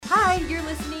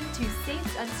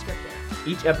Unscripted.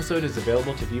 Each episode is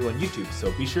available to view on YouTube,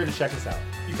 so be sure to check us out.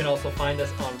 You can also find us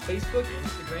on Facebook,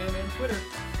 Instagram, and Twitter.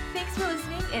 Thanks for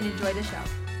listening and enjoy the show.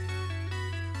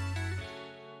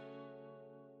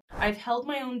 I've held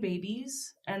my own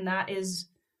babies, and that is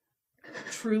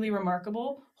truly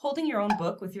remarkable. Holding your own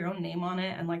book with your own name on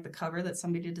it and like the cover that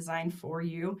somebody designed for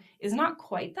you is not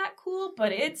quite that cool,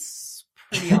 but it's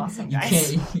pretty awesome,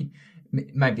 guys.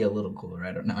 It might be a little cooler.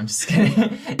 I don't know. I'm just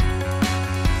kidding.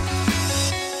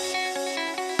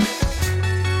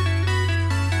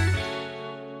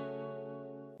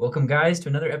 Welcome, guys, to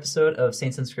another episode of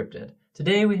Saints Unscripted.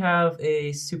 Today we have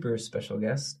a super special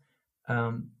guest,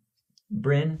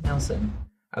 Bryn Nelson.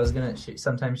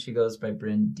 Sometimes she goes by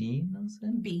Bryn D.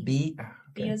 Nelson. B. B. Oh,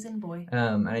 okay. B as in boy.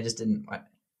 And I just didn't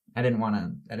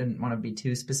want to be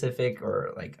too specific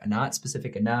or like not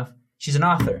specific enough. She's an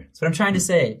author. That's what I'm trying to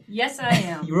say. Yes, I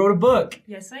am. You wrote a book.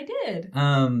 Yes, I did.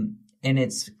 And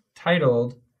it's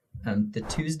titled The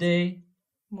Tuesday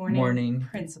Morning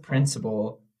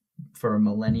Principle for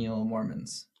Millennial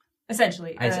Mormons.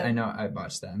 Essentially. I know I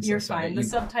botched that. You're fine. The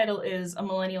subtitle is A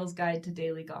Millennial's Guide to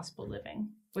Daily Gospel Living,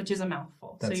 which is a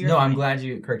mouthful. I'm glad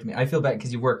you corrected me. I feel bad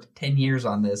because you worked 10 years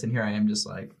on this, and here I am just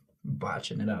like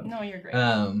botching it up. No, you're great.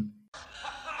 Oh,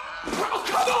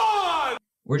 come on!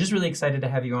 We're just really excited to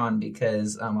have you on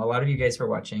because a lot of you guys who are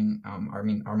watching are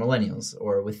millennials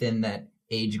or within that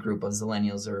age group of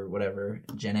Zillennials or whatever,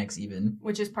 Gen X even.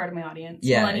 Which is part of my audience.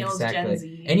 Yeah, Millennials, exactly. Gen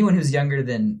Z. Anyone who's younger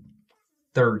than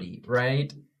 30,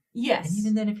 right? Yes. And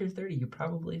even then, if you're 30, you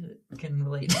probably can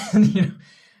relate. You know?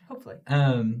 Hopefully.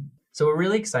 So we're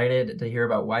really excited to hear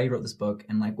about why you wrote this book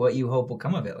and like what you hope will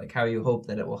come of it, like how you hope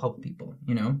that it will help people,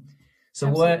 you know? So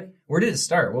Absolutely. where did it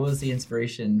start? What was the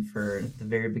inspiration for the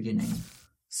very beginning?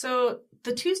 So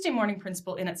the Tuesday morning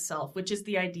principle in itself, which is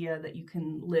the idea that you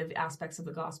can live aspects of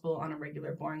the gospel on a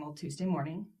regular, boring old Tuesday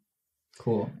morning.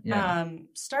 Cool. Yeah.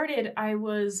 I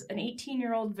was an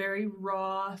 18-year-old, very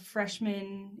raw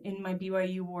freshman in my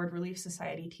BYU Ward Relief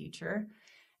Society teacher.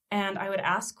 And I would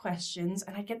ask questions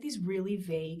and I'd get these really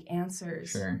vague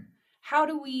answers. Sure. How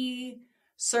do we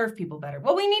serve people better?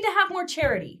 Well, we need to have more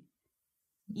charity.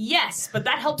 Yes, but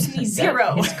that helps me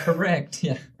zero. That is correct.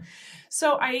 Yeah.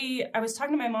 So I was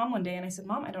talking to my mom one day and I said,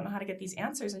 Mom, I don't know how to get these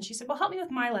answers. And she said, well, help me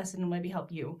with my lesson and maybe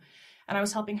help you. And I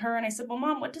was helping her and I said, well,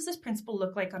 Mom, what does this principle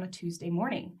look like on a Tuesday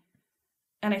morning?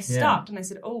 And I stopped and I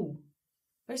said, oh,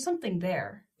 there's something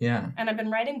there. Yeah. And I've been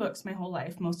writing books my whole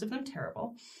life, most of them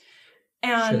terrible.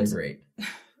 And sure, they're great.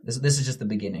 This is just the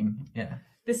beginning. Yeah.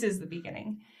 This is the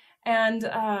beginning. And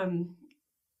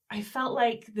I felt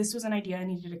like this was an idea I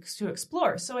needed to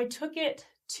explore. So I took it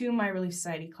to my Relief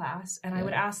Society class and I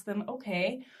would ask them,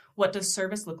 okay, what does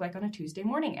service look like on a Tuesday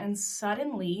morning? And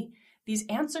suddenly these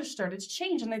answers started to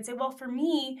change. And they'd say, well, for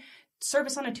me,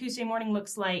 service on a Tuesday morning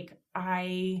looks like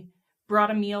I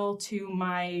brought a meal to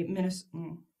my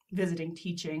visiting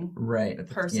teaching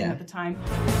person at the time.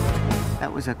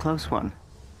 That was a close one.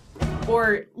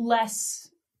 Or less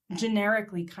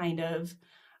generically, kind of,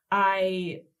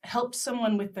 I helped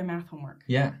someone with their math homework.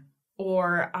 Yeah.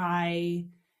 Or I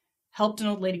helped an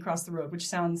old lady cross the road, which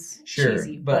sounds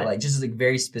cheesy. But like just like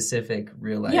very specific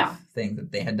real life thing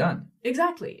that they had done.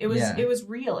 Exactly. It was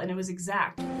real and it was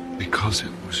exact. Because it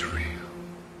was real.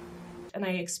 And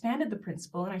I expanded the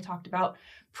principle and I talked about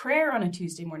prayer on a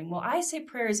Tuesday morning. Well, I say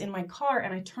prayers in my car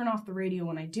and I turn off the radio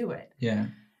when I do it. Yeah.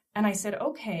 And I said,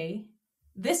 okay,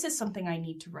 this is something I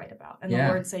need to write about. And the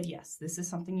Lord said, yes, this is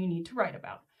something you need to write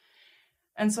about.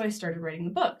 And so I started writing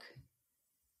the book.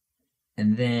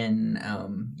 And then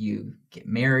you get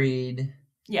married.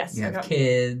 Yes. You have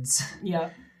kids.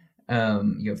 Yeah.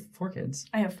 You have 4 kids.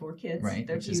 I have 4 kids. Right.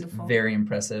 They're which beautiful. Is very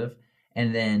impressive.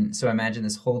 And then, so imagine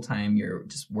this whole time you're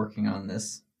just working on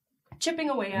this. Chipping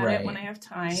away at it when I have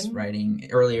time. Just writing.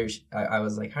 Earlier, I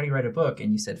was like, how do you write a book?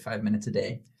 And you said 5 minutes a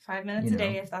day. 5 minutes a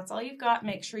day. If that's all you've got,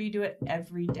 make sure you do it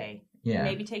every day. Yeah.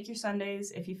 Maybe take your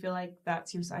Sundays if you feel like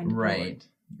that's your sign to right.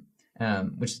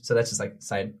 So that's just like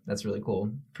that's really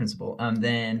cool principle.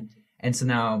 So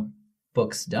now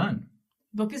book's done.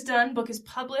 Book is done. Book is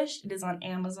published. It is on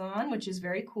Amazon, which is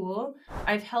very cool.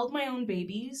 I've held my own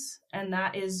babies, and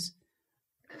that is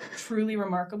truly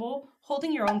remarkable.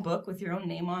 Holding your own book with your own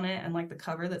name on it and like the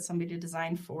cover that somebody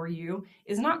designed for you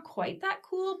is not quite that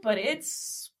cool, but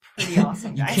it's pretty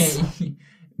awesome, guys.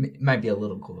 It might be a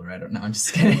little cooler. I don't know. I'm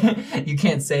just kidding. You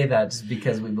can't say that just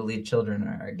because we believe children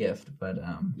are a gift, but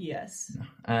yes.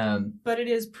 No. But it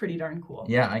is pretty darn cool.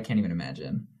 Yeah, I can't even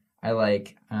imagine. I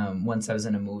like once I was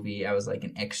in a movie, I was like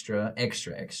an extra,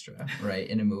 right,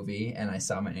 in a movie, and I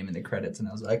saw my name in the credits, and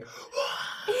I was like,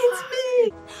 it's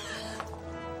me.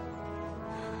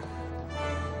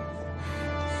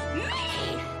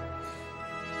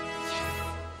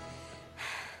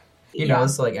 You know,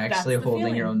 it's like that's actually the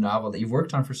holding your feeling. own novel that you've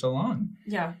worked on for so long.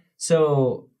 Yeah.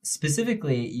 So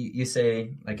specifically, you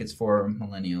say like it's for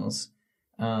millennials.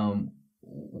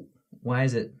 Why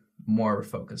is it more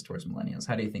focused towards millennials?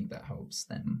 How do you think that helps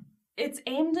them? It's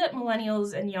aimed at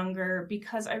millennials and younger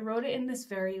because I wrote it in this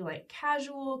very like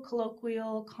casual,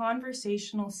 colloquial,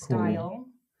 conversational style.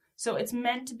 So it's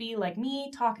meant to be like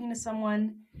me talking to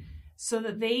someone so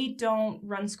that they don't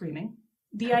run screaming.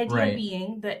 The idea Right.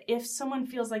 being that if someone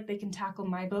feels like they can tackle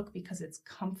my book because it's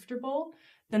comfortable,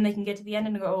 then they can get to the end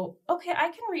and go, okay, I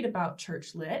can read about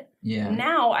church lit. Yeah.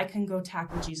 Now I can go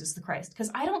tackle Jesus the Christ because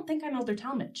I don't think I'm Elder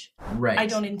Talmadge. Right. I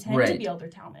don't intend to Right. be Elder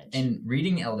Talmadge. And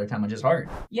reading Elder Talmadge is hard.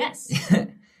 Yes.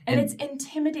 and And it's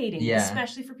intimidating, Yeah.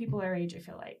 especially for people our age, I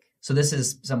feel like. so this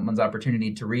is someone's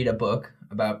opportunity to read a book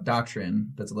about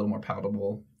doctrine that's a little more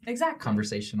palatable, Exactly.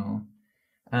 conversational.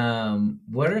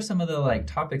 What are some of the like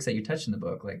topics that you touch in the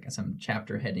book? Like some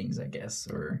chapter headings, I guess,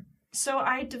 or So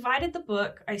I divided the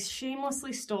book. I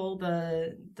shamelessly stole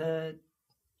the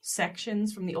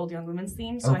sections from the Old Young Women's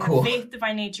theme. So Oh, I cool. have faith,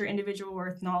 divine nature, individual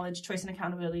worth, knowledge, choice and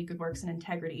accountability, good works and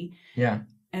integrity, yeah.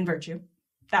 and virtue.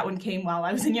 That one came while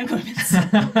I was in Young Women's.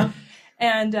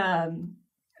 And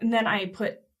then I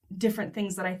put different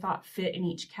things that I thought fit in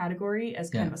each category as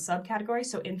kind Yeah. of a subcategory.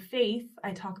 So in faith,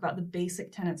 I talk about the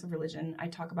basic tenets of religion. I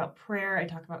talk about prayer. I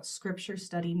talk about scripture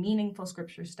study, meaningful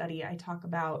scripture study. I talk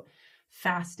about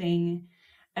fasting.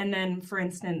 And then, for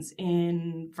instance,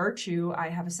 in virtue, I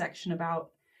have a section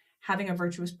about having a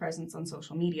virtuous presence on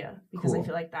social media because I Cool.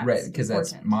 feel like that's right, because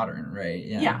that's important. modern, right?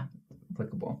 Yeah. Yeah.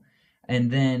 Applicable.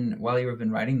 And then while you've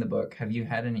been writing the book, have you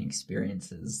had any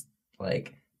experiences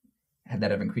like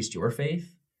that have increased your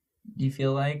faith? Do you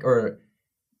feel like, or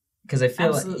because I feel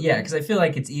like, Absolutely. yeah, because I feel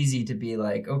like it's easy to be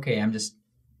like, okay, I'm just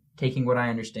taking what I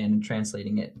understand and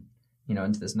translating it, you know,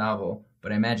 into this novel.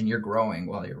 But I imagine you're growing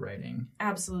while you're writing.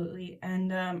 Absolutely.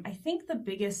 And I think the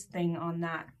biggest thing on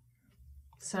that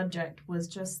subject was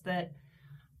just that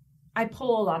I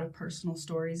pull a lot of personal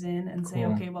stories in and say,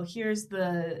 Cool. okay, well, here's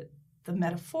the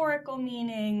metaphorical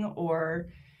meaning, or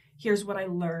here's what I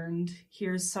learned.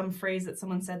 Here's some phrase that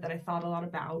someone said that I thought a lot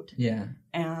about. Yeah.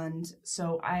 And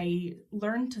so I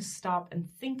learned to stop and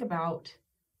think about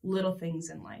little things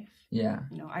in life. Yeah.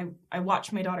 You know, I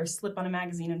watched my daughter slip on a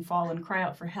magazine and fall and cry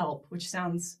out for help, which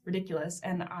sounds ridiculous.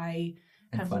 And I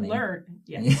And have funny. learned,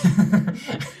 yeah.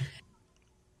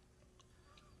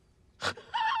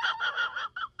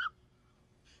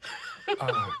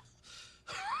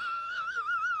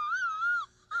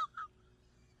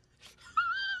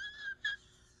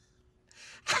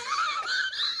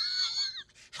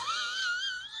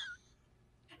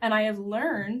 And I have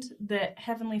learned that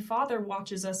Heavenly Father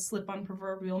watches us slip on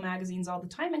proverbial magazines all the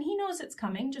time, and He knows it's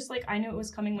coming, just like I knew it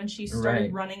was coming when she started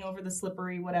Right. running over the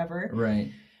slippery whatever.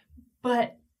 Right.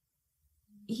 But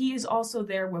He is also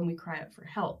there when we cry out for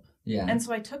help. Yeah. And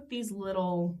so I took these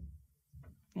little,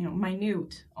 you know,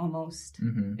 minute almost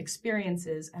hmm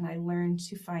experiences, and I learned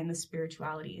to find the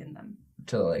spirituality in them.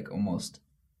 To like almost,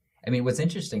 I mean, what's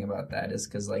interesting about that is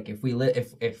because like if we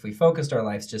if we focused our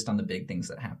lives just on the big things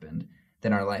that happened,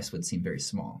 then our lives would seem very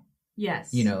small.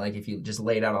 Yes. You know, like if you just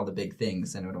laid out all the big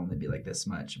things, then it would only be like this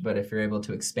much. But if you're able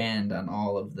to expand on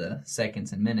all of the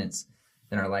seconds and minutes,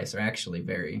 then our lives are actually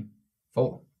very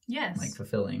full, Yes. like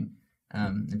fulfilling,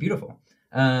 and beautiful.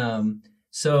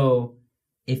 So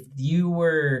if you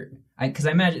were, because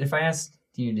I imagine if I asked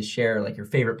you to share like your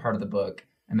favorite part of the book,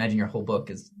 I imagine your whole book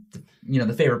is, you know,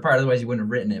 the favorite part. Otherwise, you wouldn't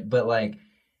have written it. But like,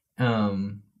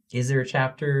 is there a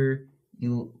chapter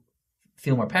you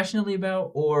feel more passionately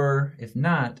about, or if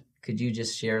not, could you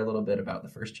just share a little bit about the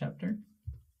first chapter?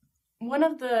 One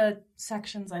of the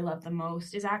sections I love the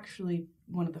most is actually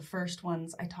one of the first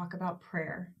ones. I talk about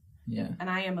prayer. Yeah. And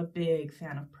I am a big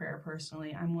fan of prayer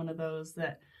personally. I'm one of those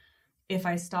that if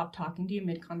I stop talking to you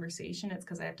mid-conversation, it's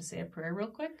because I have to say a prayer real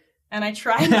quick. And I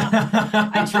try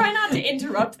not to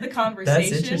interrupt the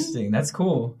conversation. That's interesting. That's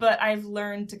cool. But I've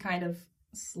learned to kind of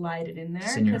slide it in there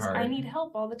It's in your because I heart. need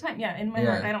help all the time. Yeah, in my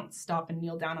Yeah. heart, I don't stop and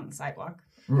kneel down on the sidewalk.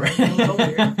 Right. A little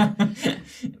weird.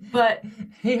 But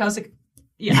hey, how's it?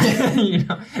 yeah. You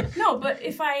know? No, but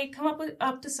if I come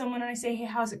up to someone and I say, hey,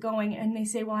 how's it going? And they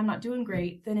say, well, I'm not doing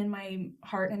great. Then in my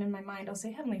heart and in my mind, I'll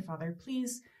say, Heavenly Father,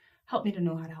 please help me to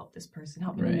know how to help this person.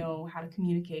 Help me Right. to know how to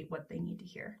communicate what they need to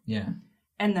hear. Yeah.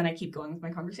 And then I keep going with my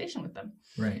conversation with them.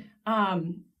 Right.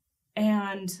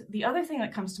 And the other thing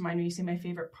that comes to mind when you say my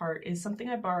favorite part is something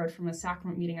I borrowed from a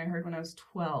sacrament meeting I heard when I was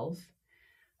 12.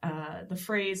 The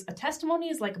phrase, a testimony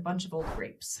is like a bunch of old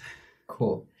grapes.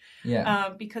 Cool. Yeah.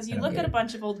 Because I you don't look get at a it.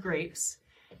 bunch of old grapes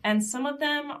And some of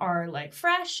them are like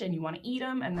fresh and you want to eat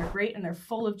them and they're great and they're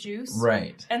full of juice.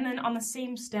 Right. And then on the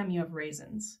same stem, you have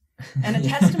raisins. And a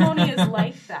testimony is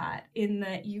like that in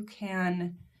that you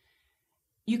can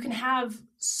have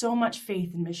so much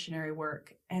faith in missionary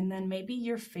work, and then maybe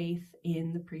your faith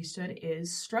in the priesthood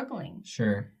is struggling.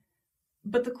 Sure.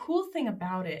 But the cool thing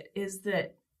about it is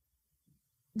that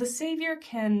the Savior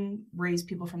can raise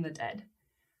people from the dead.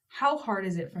 How hard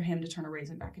is it for him to turn a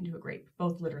raisin back into a grape,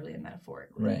 both literally and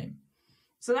metaphorically? Right.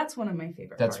 So that's one of my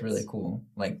favorite That's parts. really cool.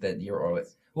 Like that you're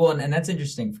always... Well, and that's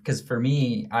interesting because for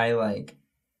me,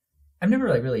 I've never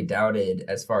like really doubted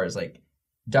as far as like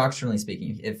doctrinally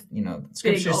speaking, if, you know,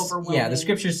 scriptures, the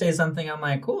scriptures say something, I'm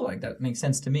like, cool, like that makes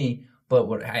sense to me. But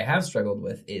what I have struggled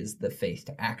with is the faith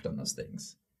to act on those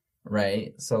things,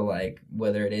 right? So like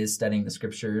whether it is studying the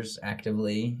scriptures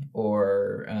actively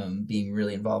or being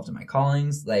really involved in my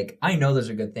callings, like I know those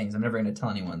are good things. I'm never going to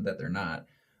tell anyone that they're not.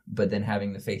 But then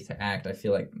having the faith to act, I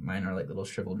feel like mine are like little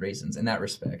shriveled raisins in that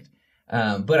respect.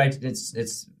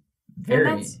 It's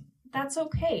very... That's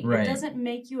okay. Right. It doesn't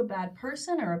make you a bad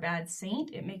person or a bad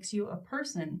saint. It makes you a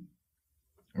person,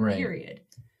 right. Period.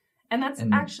 And that's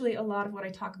actually a lot of what I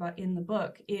talk about in the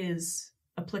book is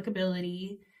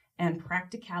applicability and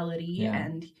practicality. Yeah.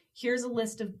 And here's a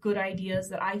list of good ideas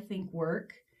that I think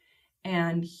work.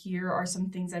 And here are some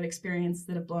things I've experienced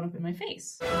that have blown up in my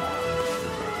face.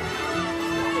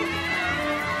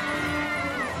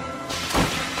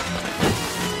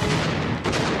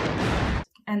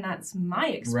 And that's my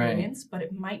experience, but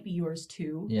it might be yours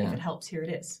too. Yeah. If it helps, here it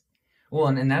is. Well,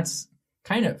 and that's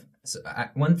kind of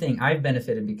one thing I've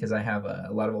benefited because I have a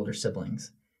lot of older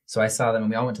siblings. So I saw them,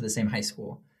 and we all went to the same high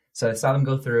school. So I saw them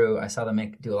go through. I saw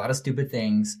them do a lot of stupid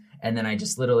things, and then I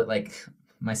just literally, like,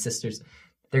 my sisters,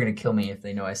 they're gonna kill me if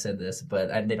they know I said this,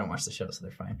 but they don't watch the show, so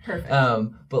they're fine. Perfect.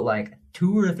 But like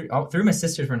three of my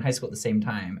sisters were in high school at the same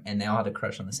time, and they all had a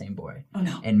crush on the same boy. Oh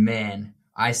no! And man,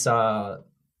 I saw.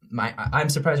 I'm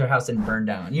surprised our house didn't burn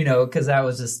down, you know, because that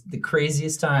was just the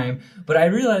craziest time. But I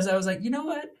realized, I was like, you know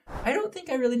what? I don't think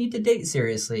I really need to date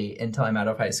seriously until I'm out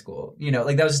of high school. You know,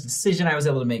 like that was a decision I was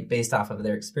able to make based off of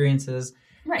their experiences.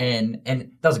 Right. And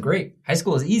that was great. High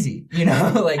school is easy, you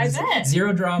know, like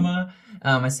zero drama.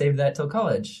 I saved that till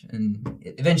college, and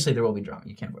eventually there will be drama.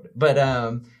 You can't avoid it. But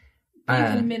you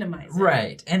can minimize it.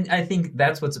 Right. And I think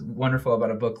that's what's wonderful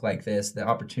about a book like this, the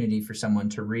opportunity for someone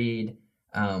to read,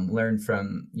 learn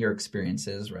from your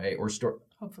experiences, right? Or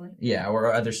hopefully. Yeah,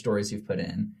 or other stories you've put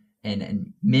in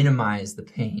and minimize the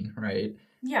pain, right?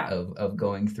 Yeah. Of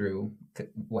going through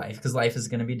life, because life is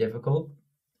going to be difficult,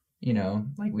 you know,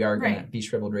 like we are going to be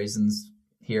shriveled raisins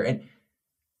here.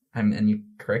 And you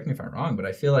correct me if I'm wrong, but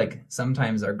I feel like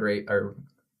sometimes our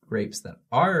grapes that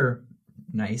are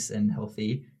nice and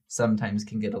healthy sometimes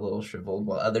can get a little shriveled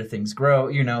while other things grow,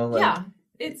 you know? Like, yeah.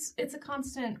 It's a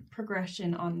constant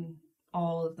progression on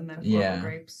all of the metaphorical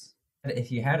grapes.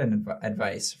 If you had an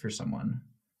advice for someone,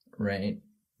 right,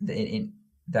 that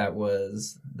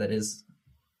is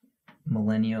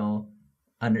millennial,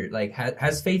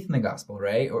 has faith in the gospel,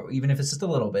 right? Or even if it's just a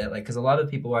little bit, like, because a lot of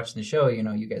people watching the show, you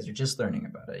know, you guys are just learning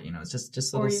about it, you know, it's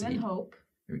just a little seed. Or even Hope.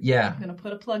 Yeah. I'm going to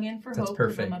put a plug in for That's Hope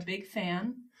perfect. because I'm a big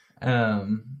fan. I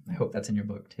hope that's in your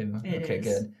book too. It okay, is.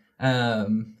 Good.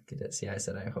 Good to see. I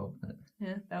said I hope that.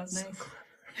 Yeah, that was nice.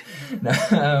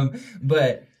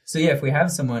 But so yeah, if we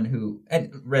have someone who, and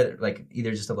rather like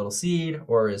either just a little seed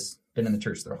or has been in the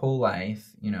church their whole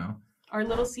life, you know. Our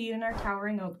little seed in our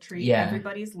towering oak tree. Yeah.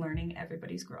 Everybody's learning.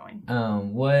 Everybody's growing.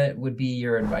 What would be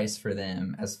your advice for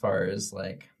them as far as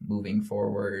like moving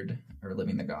forward or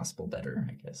living the gospel better,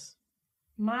 I guess?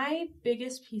 My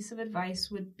biggest piece of advice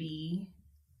would be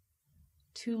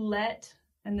to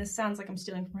and this sounds like I'm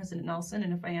stealing from President Nelson,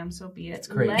 and if I am, so be it. It's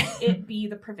great. Let it be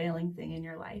the prevailing thing in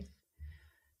your life.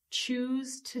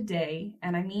 Choose today,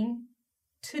 and I mean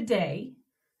today,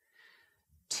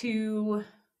 to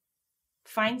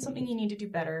find something you need to do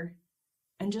better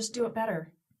and just do it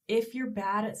better. If you're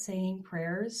bad at saying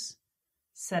prayers,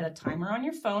 set a timer on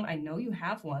your phone. I know you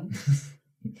have one.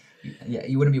 Yeah,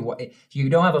 you wouldn't be. If you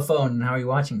don't have a phone, how are you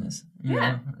watching this? You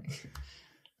know?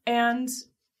 And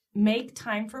make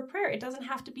time for prayer. It doesn't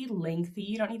have to be lengthy.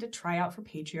 You don't need to try out for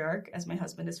patriarch, as my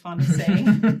husband is fond of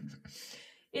saying.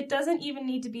 It doesn't even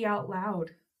need to be out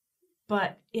loud.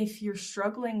 But if you're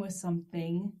struggling with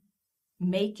something,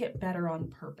 make it better on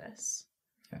purpose.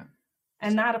 Yeah.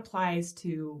 And that applies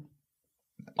to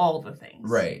all the things.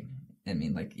 Right. I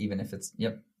mean, like, even if it's,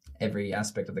 every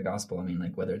aspect of the gospel. I mean,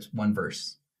 like, whether it's one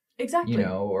verse. Exactly. You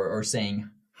know, or saying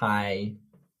hi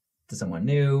to someone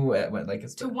new, like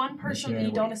it's to one person that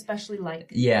you don't especially like.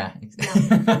 Yeah.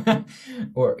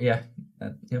 Or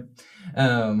Yep.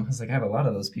 I was like, I have a lot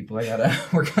of those people. I gotta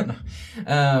work on.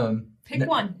 Pick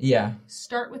one. Yeah.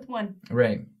 Start with one.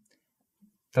 Right.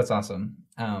 That's awesome.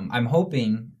 I'm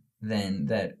hoping then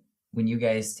that when you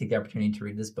guys take the opportunity to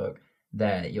read this book,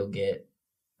 that you'll get,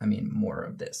 more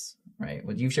of this, right?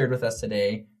 What you've shared with us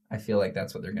today, I feel like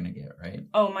that's what they're going to get, right?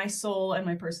 Oh, my soul and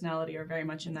my personality are very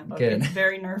much in that book. Good. It's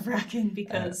very nerve-wracking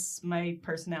because my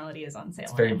personality is on sale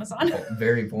It's on very, Amazon.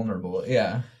 very vulnerable.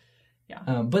 Yeah.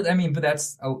 Yeah. But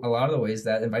that's a lot of the ways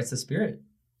that invites the Spirit.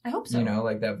 I hope so.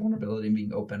 Like that vulnerability and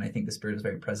being open. I think the Spirit is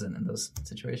very present in those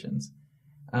situations.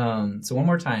 So one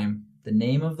more time, the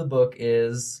name of the book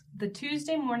is The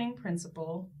Tuesday Morning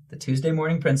Principle. The Tuesday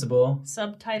Morning Principle.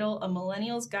 Subtitle, A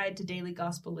Millennial's Guide to Daily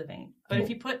Gospel Living. But if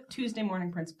you put Tuesday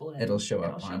Morning Principle in, it'll show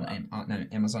up on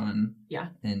Amazon. Yeah.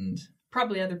 And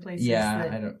probably other places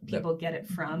people get it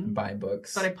from. Buy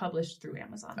books. But I published through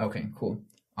Amazon. Okay, cool.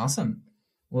 Awesome.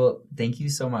 Well, thank you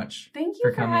so much. Thank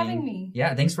you for having me.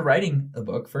 Yeah, thanks for writing a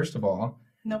book, first of all.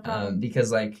 No problem.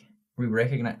 Because we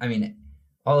recognize,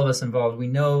 all of us involved, we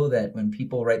know that when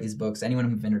people write these books, anyone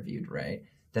we've interviewed, right,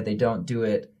 that they don't do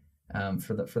it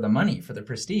for the money, for the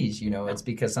prestige. It's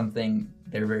because something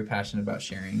they're very passionate about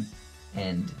sharing,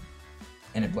 and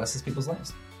it blesses people's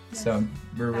lives. Yes. So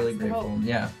we're really grateful.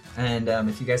 Yeah. And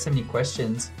if you guys have any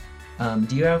questions,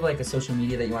 do you have a social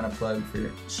media that you want to plug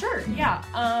for? Sure. Yeah.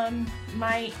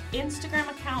 My Instagram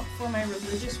account for my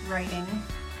religious writing,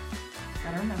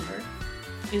 gotta remember,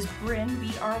 is Bryn,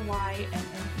 BRYNNE,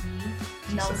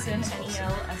 Nelson,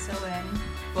 NELSON,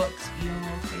 books,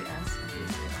 BOOKS,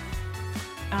 obviously.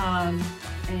 And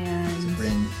so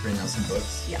Bryn Nelson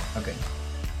Books. Yeah. Okay.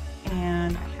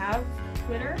 And I have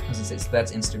Twitter. I was gonna say, so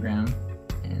that's Instagram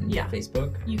and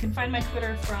Facebook. You can find my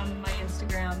Twitter from my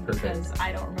Instagram. Perfect. Because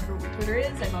I don't remember what Twitter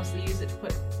is. I mostly use it to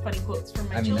put funny quotes from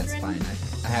my children. That's fine.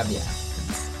 I have the app.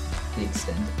 That's the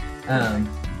extent.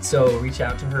 So reach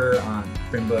out to her on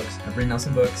Bryn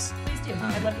Nelson Books. Please do.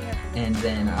 I'd love to hear from you. And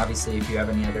then obviously if you have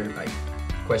any other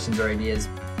questions or ideas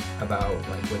about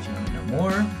what you want to know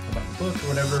more about the book or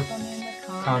whatever,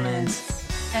 comments.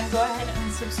 And go ahead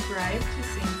and subscribe to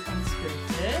Saints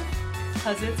Unscripted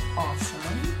because it's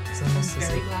awesome. It's almost I'm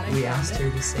very glad I we found asked it. her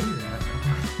to say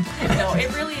that. No,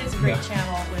 it really is a great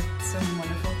channel with some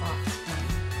wonderful thoughts and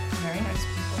very nice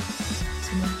people.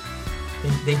 So much.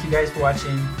 Thank you guys for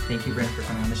watching. Thank you, Bryn, for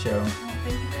coming on the show. Well,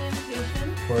 thank you for the invitation.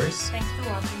 Of course. Thanks for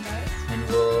watching, guys. And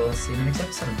we'll see you in the next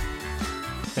episode.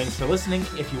 Thanks for listening.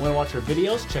 If you want to watch our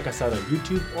videos, check us out on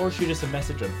YouTube or shoot us a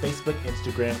message on Facebook,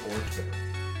 Instagram, or Twitter.